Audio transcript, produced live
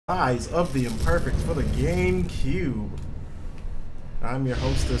Rise of the Imperfects for the GameCube. I'm your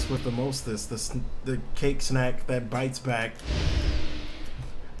hostess with the mostest, the cake snack that bites back.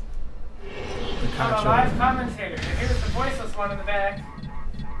 I'm a live commentator, and here's the voiceless one in the back.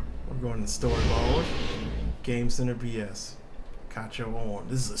 We're going to story mode. GameCenter BS. Cacho on.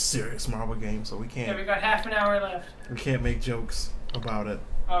 This is a serious Marvel game, so we can't. Yeah, we got half an hour left. We can't make jokes about it.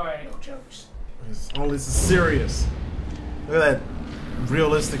 Alright, no jokes. It's only this is serious. Look at that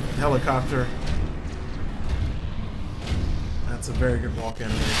realistic helicopter. That's a very good walk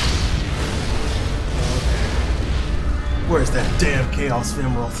animation. Okay. Where's that damn Chaos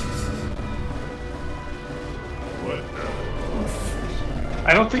Emerald? What?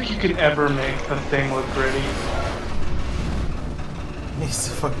 I don't think you could ever make the thing look pretty. Needs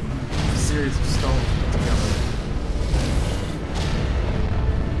a fucking series of stones put together.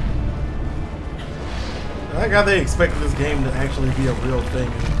 I like how they expected this game to actually be a real thing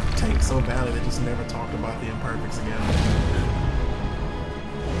and tank so badly they just never talked about the Imperfects again.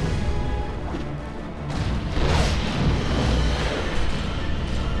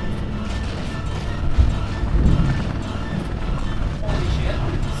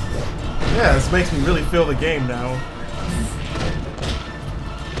 Yeah, this makes me really feel the game now.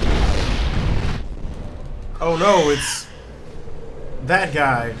 Oh no, it's that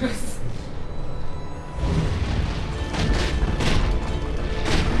guy.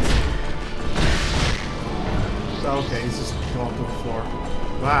 Okay, he's just going through the floor.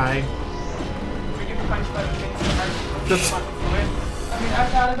 Bye. We get punched by the things that are I mean,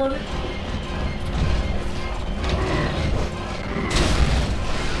 I've got to go to...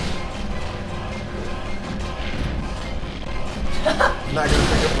 Not gonna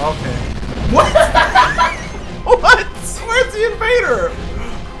pick up. Okay. What? What? Where's the invader?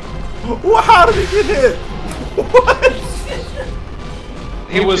 How did he get hit? What?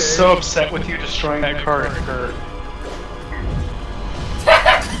 He was so upset with you destroying that car, it hurt.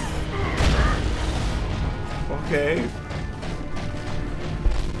 Okay.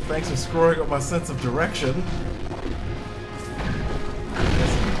 Thanks for screwing up my sense of direction.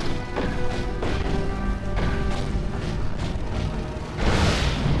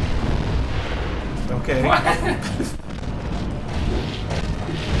 Okay. What?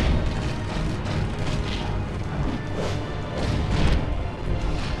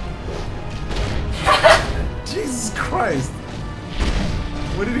 Jesus Christ!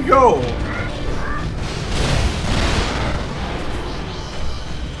 Where did he go?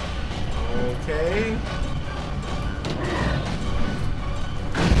 Okay.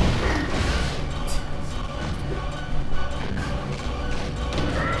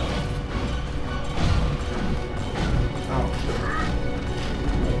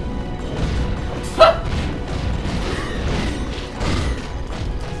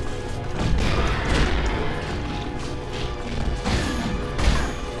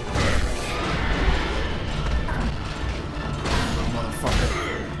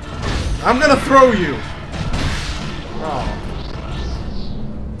 I'm gonna throw you! Oh.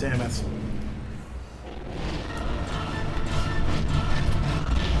 Damn it.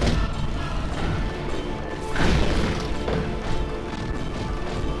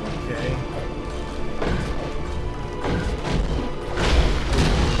 Okay.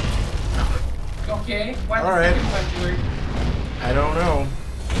 Okay, why all the right. second punch work? I don't know.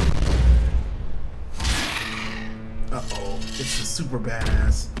 Uh-oh. It's a super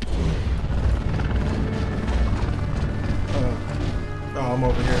badass. Oh, I'm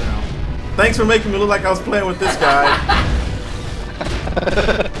over here now. Thanks for making me look like I was playing with this guy.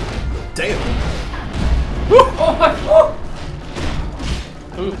 Damn. Oh my god!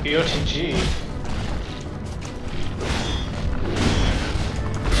 Ooh, BOTG.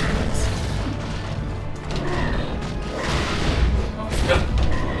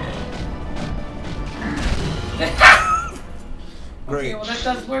 Great. Okay, well that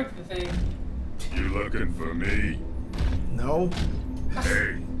does work, the thing. You looking for me? No.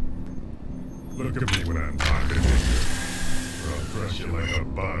 Hey, look at me when I'm talking to you, or I'll crush you like a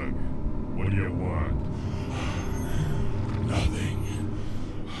bug. What do you want? Nothing.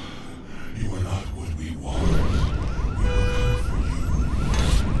 You are not what we want. We will come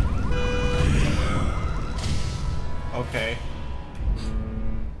for you. Okay.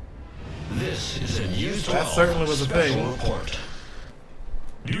 This is a News That certainly was a thing. report.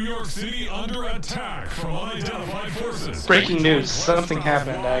 New York City under attack from unidentified forces. Breaking news, something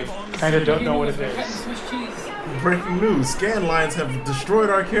happened. I kinda don't know what it is. Swiss cheese. Breaking news. Scan lines have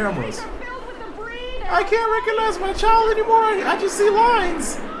destroyed our cameras. I can't recognize my child anymore. I just see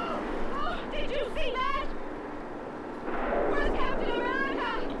lines. Did you see that? Where's Captain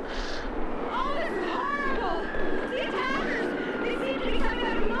America?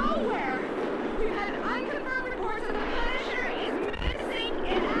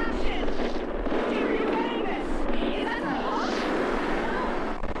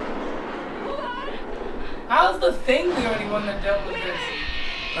 How's the Thing the only one that dealt with this?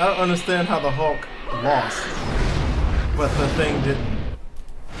 I don't understand how the Hulk lost, but the Thing didn't.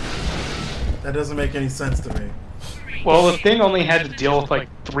 That doesn't make any sense to me. Well, the Thing only had to deal with like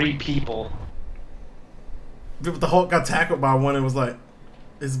 3 people. But the Hulk got tackled by one. It was like,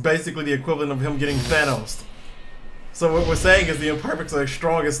 it's basically the equivalent of him getting Thanos. So what we're saying is the Imperfects are as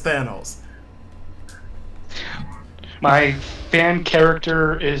strong as Thanos. My fan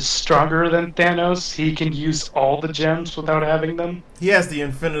character is stronger than Thanos. He can use all the gems without having them. He has the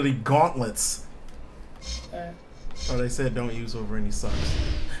Infinity Gauntlets. Oh, they said don't use over any sucks.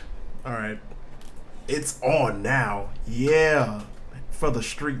 Alright. It's on now. Yeah. For the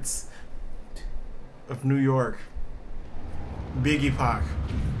streets of New York. Biggie Pac.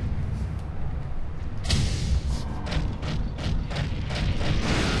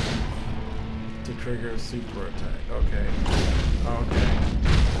 To trigger a super attack. Okay. Okay.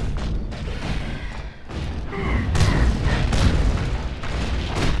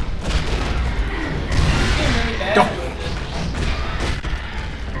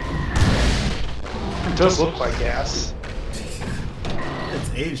 It does look like gas. It's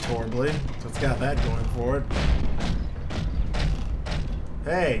aged horribly, so it's got that going for it.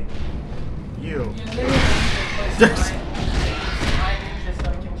 Hey, you. Just so I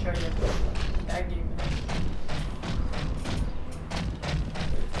can show you that game.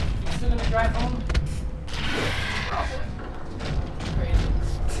 You still gonna drive home? Probably.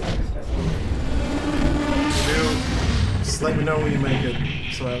 Dude, just let me know when you make it,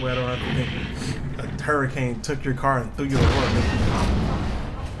 so that way I don't have to think a hurricane took your car and threw you to work.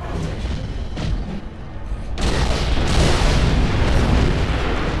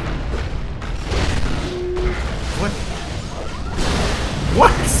 What?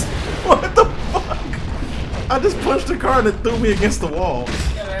 What? What the fuck? I just punched the car and it threw me against the wall.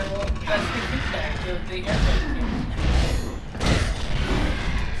 Yeah, man, well, that's the kickback. The airplane.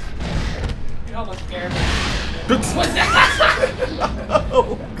 You almost scared me. What's that?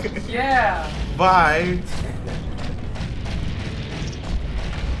 Okay. Yeah. Bye.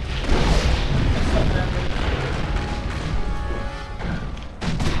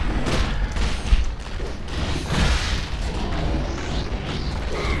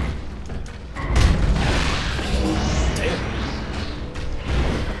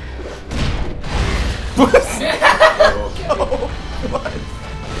 What?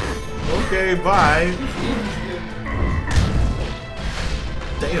 Okay, bye.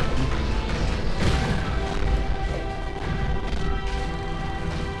 Damn.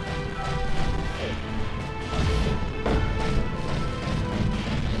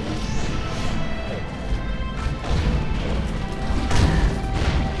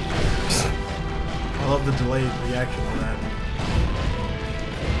 I love the delayed reaction on that.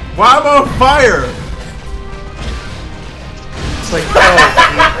 Why am I on fire? It's like, oh.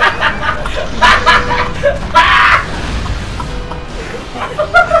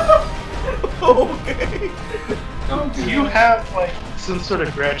 Okay. Do you have like some sort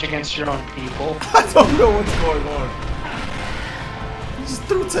of grudge against your own people? I don't know what's going on. You just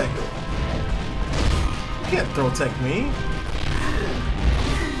throw tech. You can't throw tech me.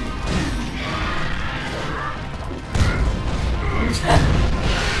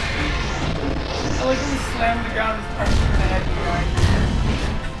 I like when he slammed the ground and punched him in the head, you guys.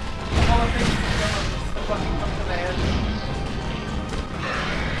 All the things he's doing is just the fucking punch in the head.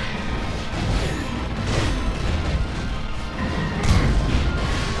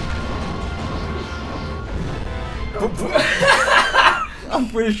 I'm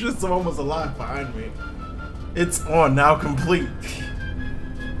pretty sure someone was alive behind me. It's on now, complete.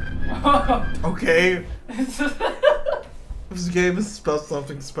 Okay. This game is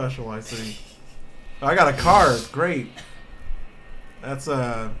something special, I see. I got a card. Great. That's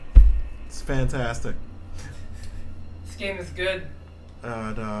it's fantastic. This game is good.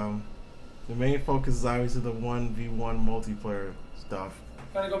 The main focus is obviously the 1v1 multiplayer stuff.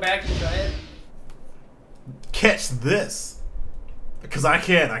 Wanna go back and try it? Catch this. Because I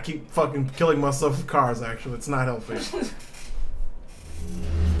can't. I keep fucking killing myself with cars, actually. It's not healthy.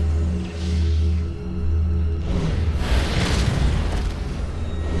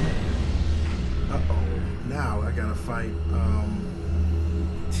 Uh-oh. Now I gotta fight,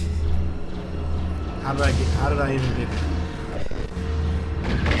 how did I even get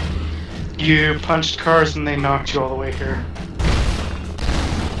here? You punched cars and they knocked you all the way here.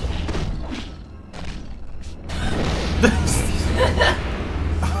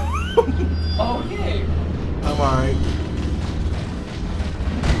 Okay. I'm alright.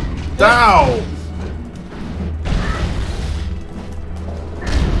 Down!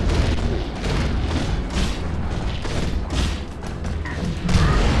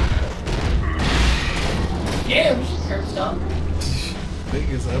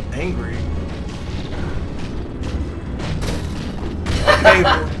 angry. Hey,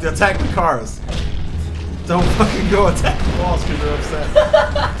 attack the cars. Don't fucking go attack the walls because you're upset.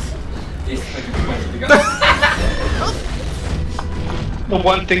 The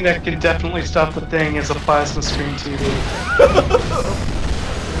one thing that can definitely stop the thing is a plasma screen TV. You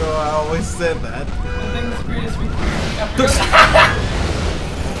know, I always said that. The thing's greatest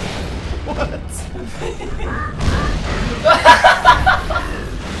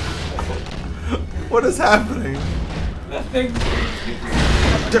What is happening? The thing's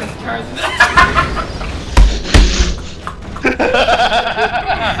cars.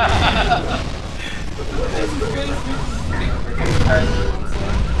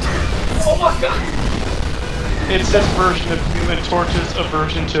 Oh my god! It's this version of Human Torch's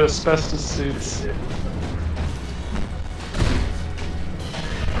aversion to asbestos suits.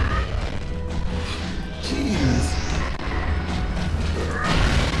 Jeez.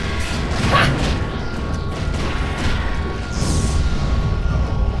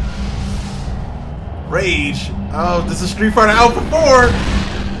 Rage. Oh, this is Street Fighter Alpha 4.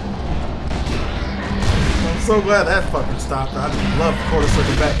 I'm so glad that fucking stopped. I love quarter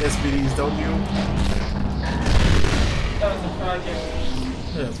circle back SPDs, don't you? That was a project.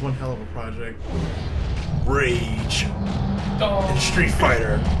 Yeah, it's one hell of a project. Rage. Oh. And Street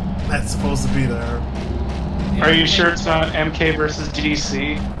Fighter. That's supposed to be there. Are you sure it's not MK versus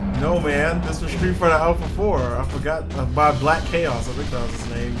DC? No, man. This was Street Fighter Alpha 4. I forgot. By Black Chaos, I think that was his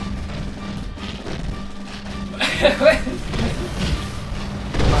name.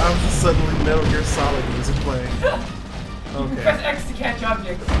 Why was suddenly Metal Gear Solid music playing? Okay. Press X to catch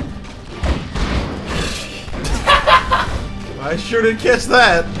objects. I sure did catch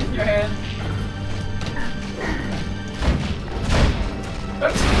that. Your hand.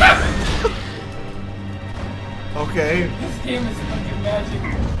 Okay. This game is fucking magic.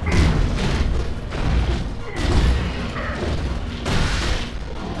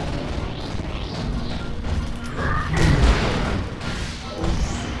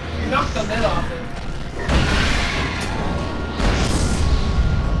 You knocked the lid off it.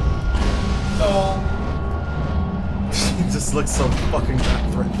 So... He just looks so fucking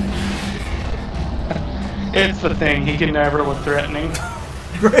not threatening. It's the thing, he can never look threatening.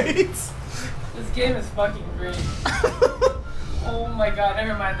 Great! This game is fucking great. Oh my god,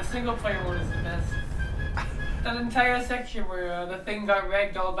 never mind, the single player mode is the best. That entire section where the thing got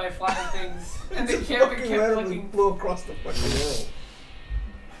ragdolled by flying things, and the camera kept looking. Flew across the fucking world.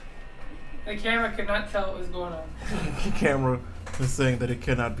 The camera could not tell what was going on. The camera is saying that it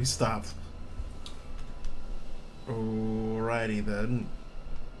cannot be stopped. Alrighty then.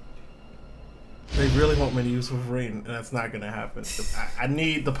 They really want me to use Wolverine, and that's not gonna happen. I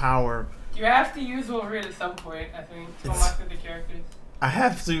need the power. You have to use Wolverine at some point, I think, to unlock the characters. I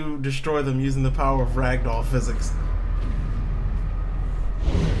have to destroy them using the power of ragdoll physics.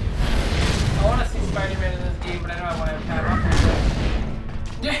 I want to see Spider-Man in this game, but I know I want to have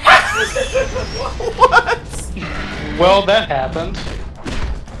What? Well, that happened.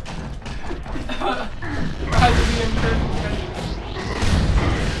 How to be imperfect.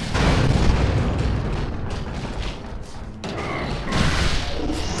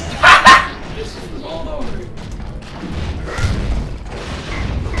 Rolled over.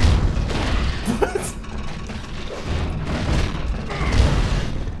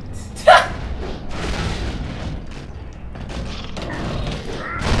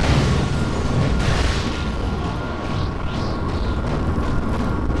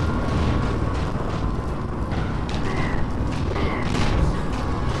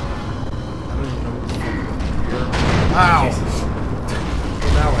 Ow!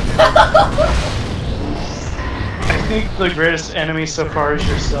 Now I I think the greatest enemy so far is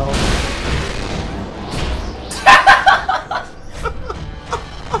yourself.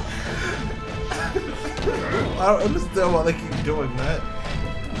 I don't understand why they keep doing that.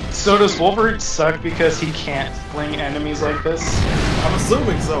 So does Wolverine suck because he can't fling enemies like this? I'm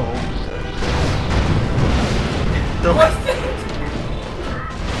assuming so. What's this?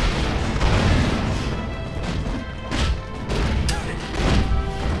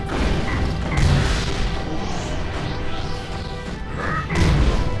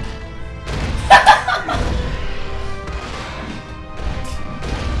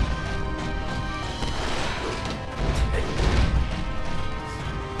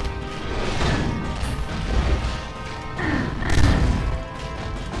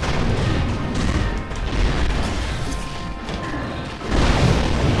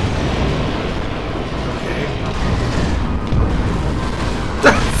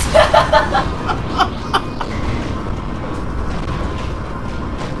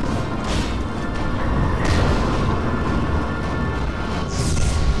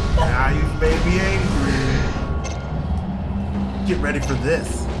 you've made me angry. Get ready for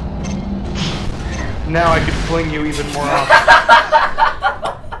this. Now I can fling you even more often.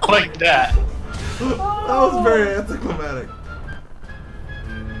 Like that. That was very anticlimactic.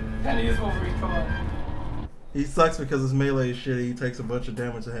 Kind of use Wolverine, come on. He sucks because his melee is shitty. He takes a bunch of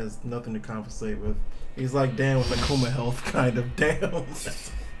damage and has nothing to compensate with. He's like Dan with Akuma health, kind of. Damn.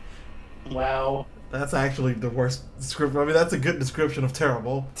 Wow. That's actually the worst description. I mean, that's a good description of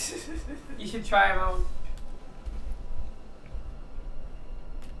terrible. You should try him out.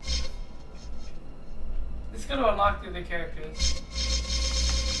 Let's go to unlock the other characters.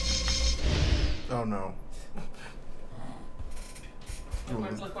 Oh no.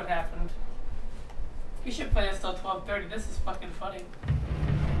 Look what happened. We should play this till 12:30. This is fucking funny.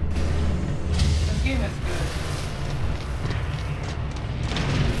 This game is good.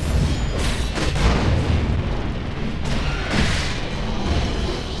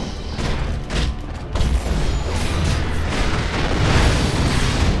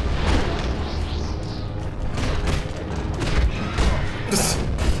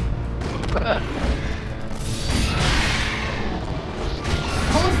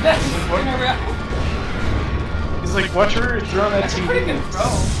 What was that? Just spinning around? He's like, watch her throw that That's a TV. pretty good throw.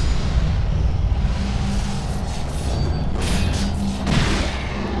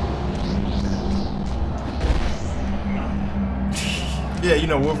 Yeah, you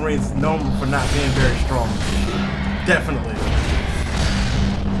know, Wolverine's known for not being very strong. Definitely.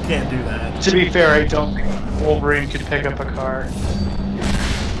 Can't do that. To be fair, I don't think Wolverine could pick up a car.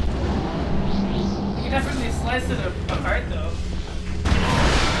 You can definitely slice it apart though.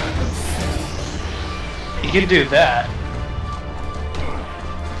 He can do that.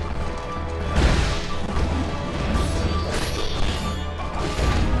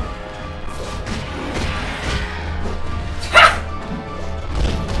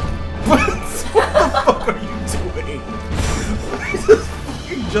 What the fuck are you doing? He just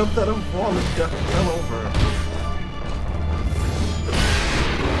fucking jumped out of a wall and fell over.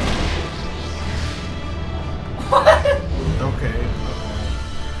 What? Okay.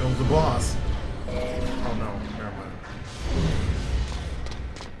 Comes the boss. Oh no, never mind.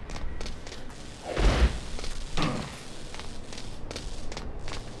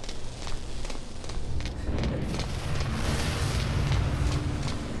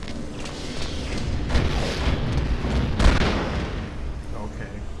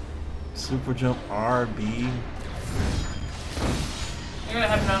 Okay. Super jump R, B. You're gonna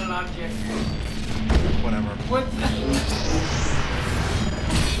have another object. Whatever. What the?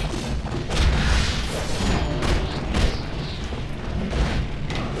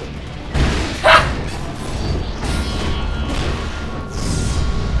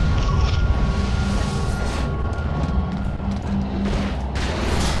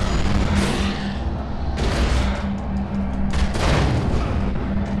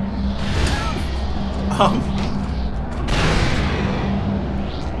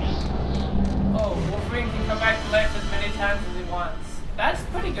 Oh, Wolverine can come back to life as many times as he wants. That's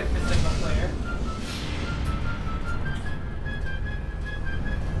pretty good for single player.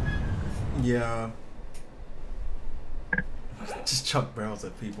 Yeah. Just chuck barrels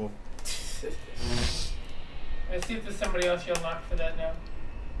at people. Let's see if there's somebody else you'll unlock for that now.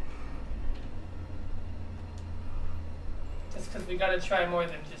 Just because we gotta try more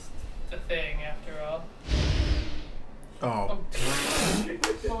than just the thing, after all. Oh.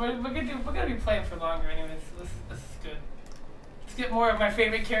 Well, we're gonna be playing for longer anyways, so this is good. Let's get more of my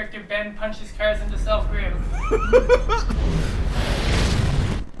favorite character, Ben punches cars into self-grim.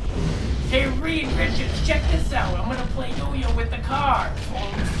 Hey Reed Richards, check this out. I'm gonna play yo-yo with the car.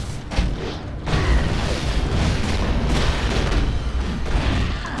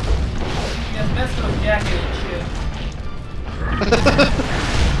 Yes, that's those jacket and shit.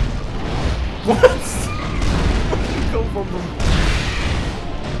 What? Go from them.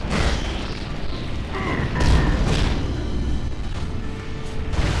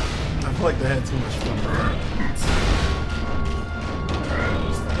 I feel like they had too much fun with that.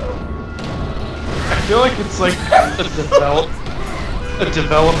 I feel like it's like a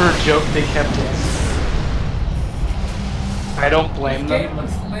developer joke they kept in. I don't blame The game them.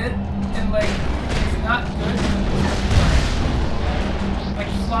 looks lit and like it's not good. Like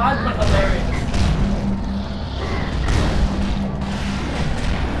flawed but hilarious.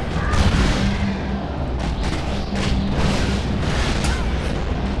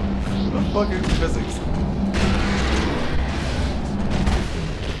 The fucking physics.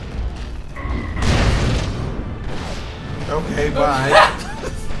 Okay, bye.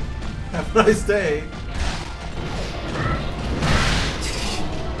 Have a nice day.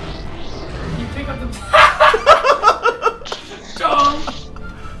 Dong!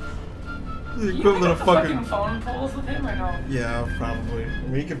 The You equivalent of pick up the fucking phone poles with him or no? Yeah, probably. I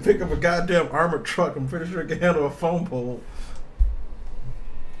mean, you can pick up a goddamn armored truck. I'm pretty sure it can handle a phone pole.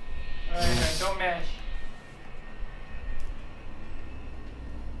 Alright, don't mash.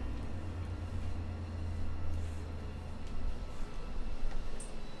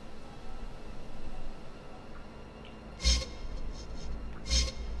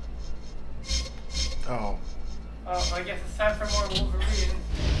 Oh. Oh, I guess it's time for more Wolverine.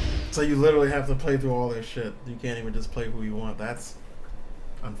 So you literally have to play through all this shit. You can't even just play who you want. That's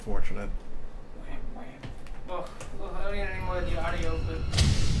unfortunate. Well, I don't need any more of the audio, but...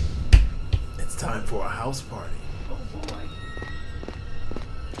 It's time for a house party. Oh boy.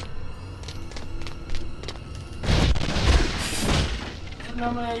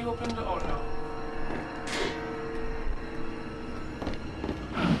 Normally you open the... Oh no.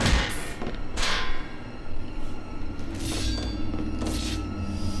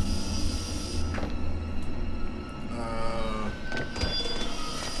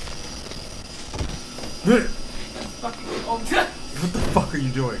 Fucking old. What the fuck are you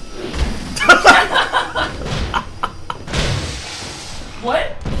doing?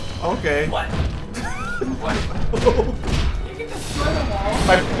 What? Okay. What? What? You can destroy the wall?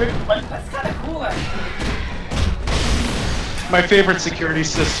 That's kind of cool, actually. My favorite security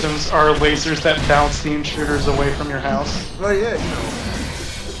systems are lasers that bounce the intruders away from your house. Well, yeah, you know.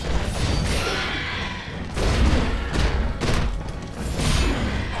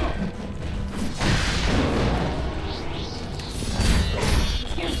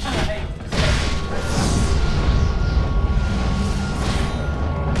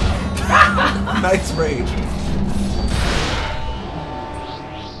 Nice rage.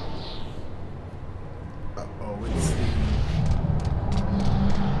 Uh-oh, it's the...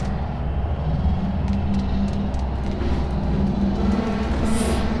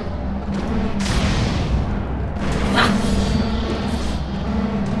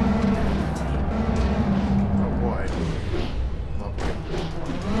 Oh boy. Lovely.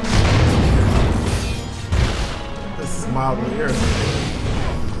 This is mildly irritating.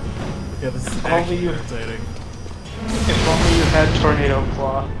 Yeah, this is actually irritating. If only you had Tornado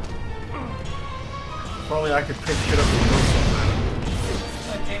Claw. If only I could pick shit up and go somewhere.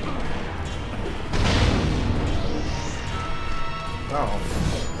 Oh.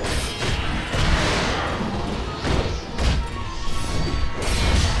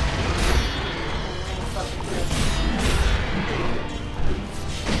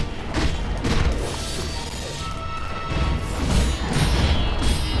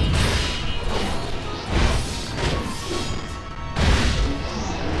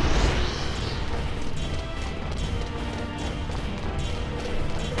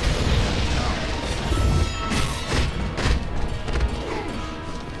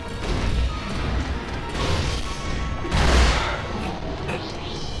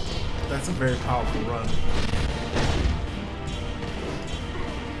 That's a very powerful run.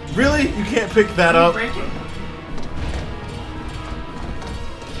 Really? You can't pick that up? Break it?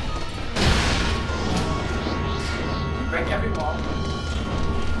 Break every wall.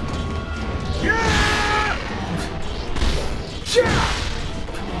 Yeah!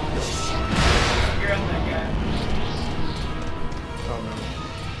 You're in that guy. Oh no.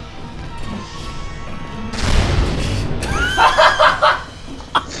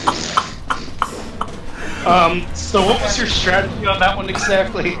 So what was your strategy on that one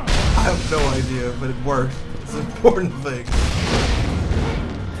exactly? I have no idea, but it worked. It's an important thing.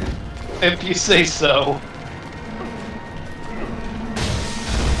 If you say so.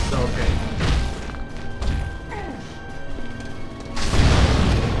 Okay.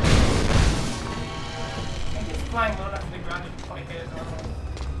 It's flying low enough to the ground to probably hit it normally.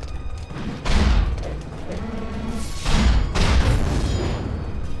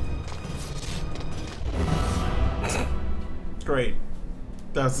 Great.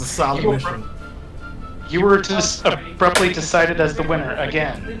 That's a solid mission. You were just abruptly decided as the winner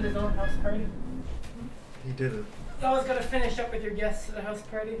again. Leave his own house party. He did it. You always gotta finish up with your guests at a house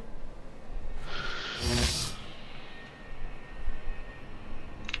party.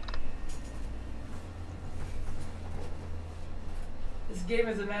 This game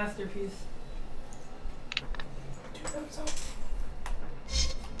is a masterpiece.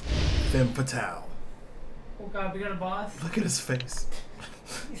 Femme Fatale. Oh god, we got a boss. Look at his face.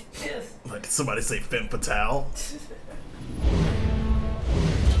 He's pissed. Like, did somebody say Femme Fatale?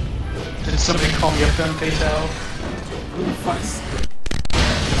 Did somebody call me a femme fatale? Who the fuck's...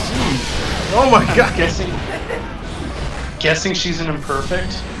 Oh my god! Guessing she's an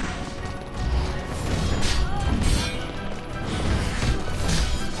imperfect?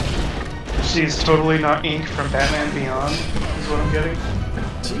 She's totally not Ink from Batman Beyond, is what I'm getting.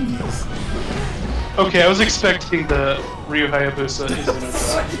 Jeez. Okay, I was expecting the Ryu Hayabusa is in a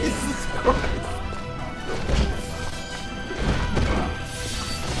drop. Jesus Christ.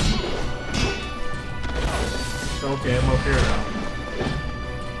 Okay, I'm up here now.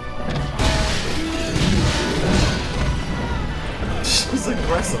 She's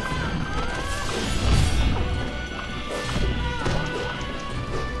aggressive.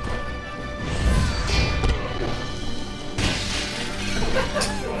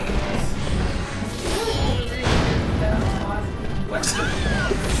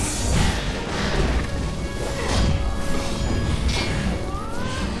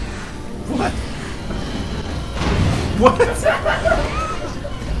 What? What?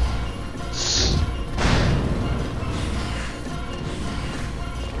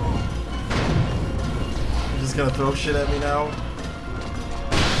 You're just gonna throw shit at me now?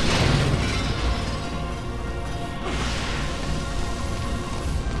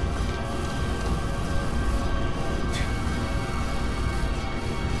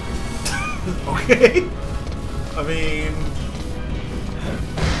 Okay. I mean...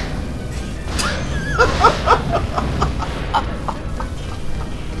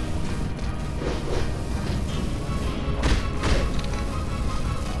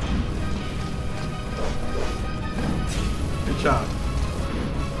 Good job.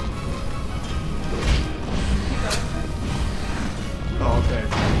 Oh, okay.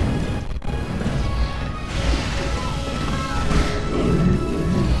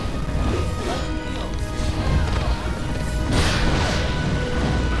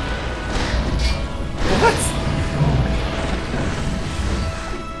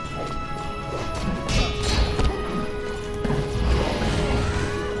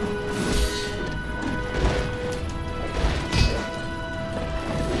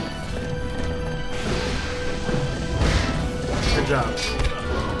 Good job.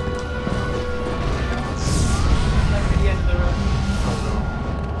 Like at the end of the road.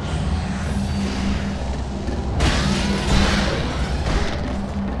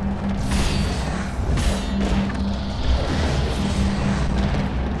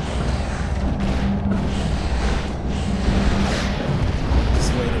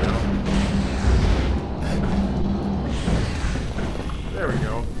 Just wait it out. There we go.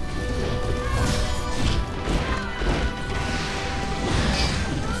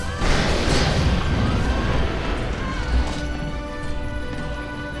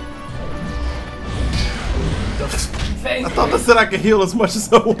 I thought they said I could heal as much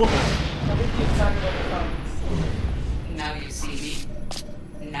as I want. I think you're talking about the comics. Now you see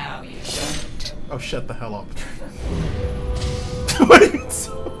me. Now you don't. Oh, shut the hell up. What are you doing?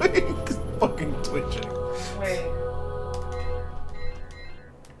 He's fucking twitching. Wait.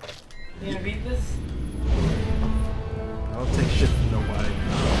 You gonna beat this? I don't take shit from nobody.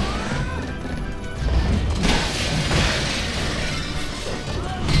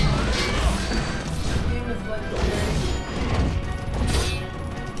 This game is legendary.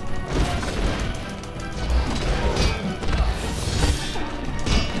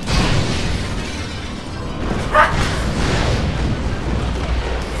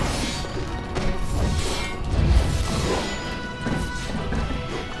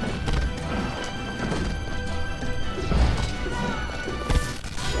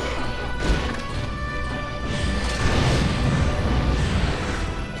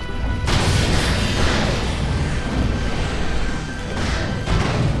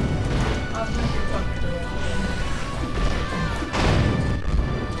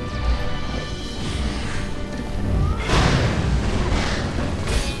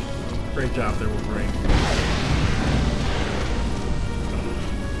 Great job there, Wolverine.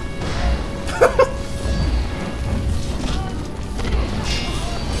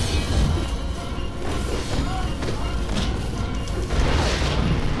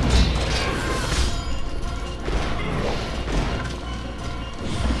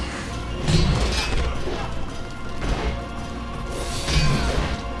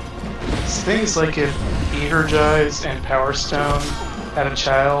 Things like if Energize and Power Stone had a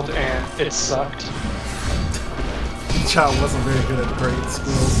child and it sucked. The child wasn't very good at grade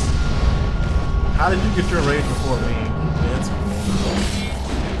school. How did you get your rage before me? That's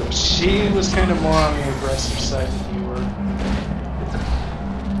cool. She was kind of more on the aggressive side than you were.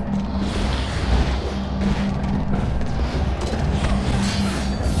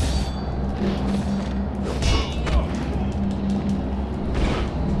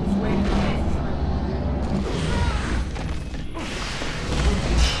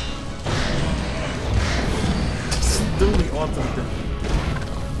 Just do the ultimate.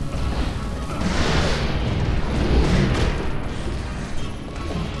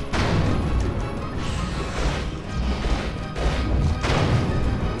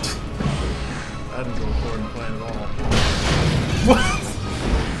 at all. What?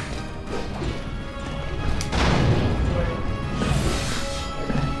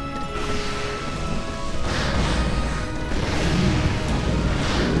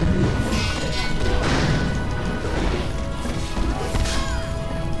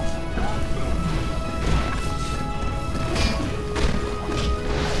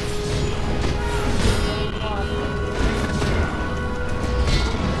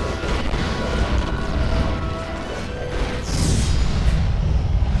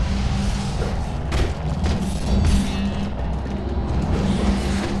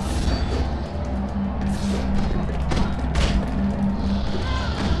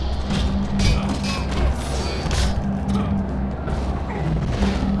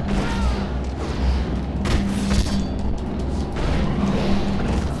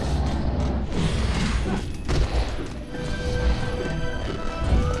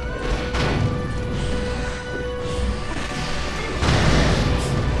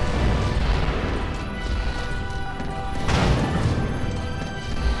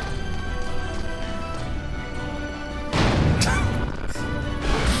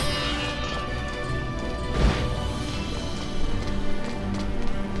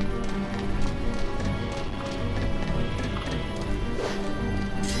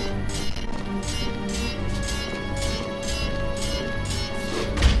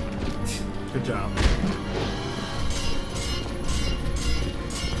 Good job.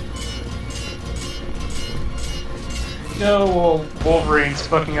 No, well, Wolverine's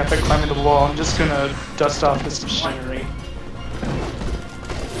fucking up at climbing the wall. I'm just gonna dust off this machinery.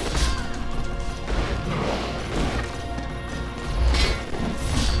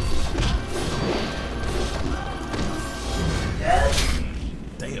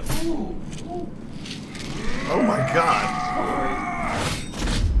 Damn. Oh my god.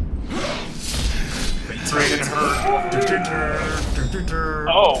 Braden hurt.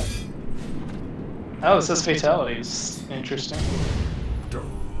 Oh. Oh, it says fatalities. Interesting.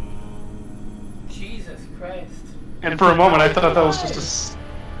 Jesus Christ. And for a moment, I thought that was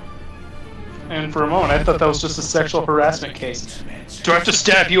just a sexual harassment case. Do I have to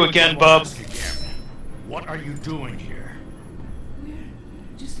stab you again, bub? What are you doing here? We're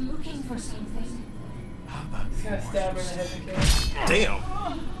just looking for something. How about He's gonna stab her in the head again. Damn.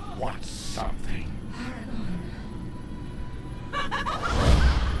 what something?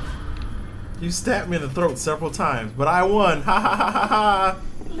 You stabbed me in the throat several times, but I won. Ha ha ha ha ha.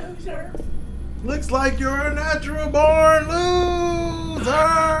 Loser. Looks like you're a natural born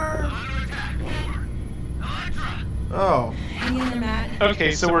loser. Oh. Hang in there, Matt.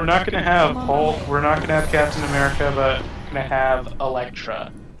 Okay, so we're not gonna have Hulk, we're not gonna have Captain America, but we're gonna have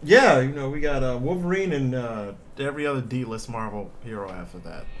Elektra. Yeah, you know, we got Wolverine and every other D-list Marvel hero after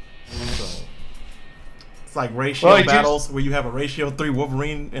that. So it's like ratio battles where you have a ratio 3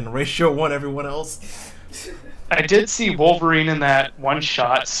 Wolverine and a ratio 1 everyone else. I did see Wolverine in that one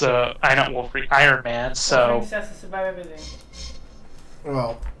shot, so I not Wolverine, Iron Man. So Wolverine has to survive everything.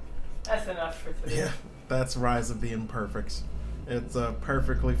 Well, That's enough for today. yeah, that's Rise of the Imperfects. It's a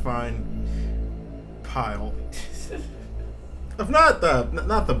perfectly fine pile of not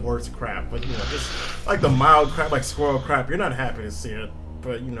the worst crap, but you know, just like the mild crap, like squirrel crap. You're not happy to see it,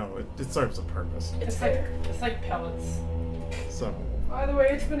 but you know, it serves a purpose. It's like pellets. So By the way,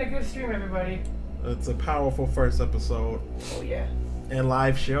 it's been a good stream, everybody. it's a powerful first episode Oh yeah. and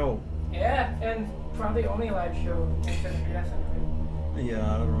live show. Yeah, and probably only live show instead of BS anyway.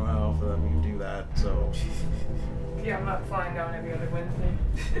 Yeah, I don't know how often we can do that. So Yeah, I'm not flying down every other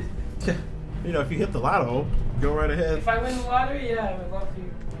Wednesday. you know, if you hit the lotto, go right ahead. If I win the lottery, yeah, I would love to.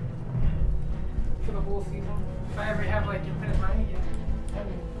 For the whole season. If I ever have like infinite money, yeah. I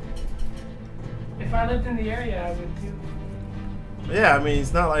would. If I lived in the area, I would too. Yeah, I mean,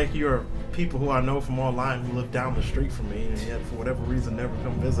 it's not like you're people who I know from online who live down the street from me and yet for whatever reason never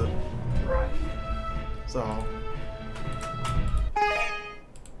come visit. Right. So,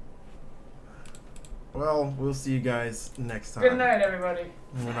 well, we'll see you guys next time. Good night, everybody.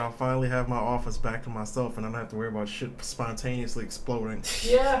 When I'll finally have my office back to myself and I don't have to worry about shit spontaneously exploding.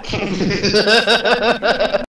 Yeah.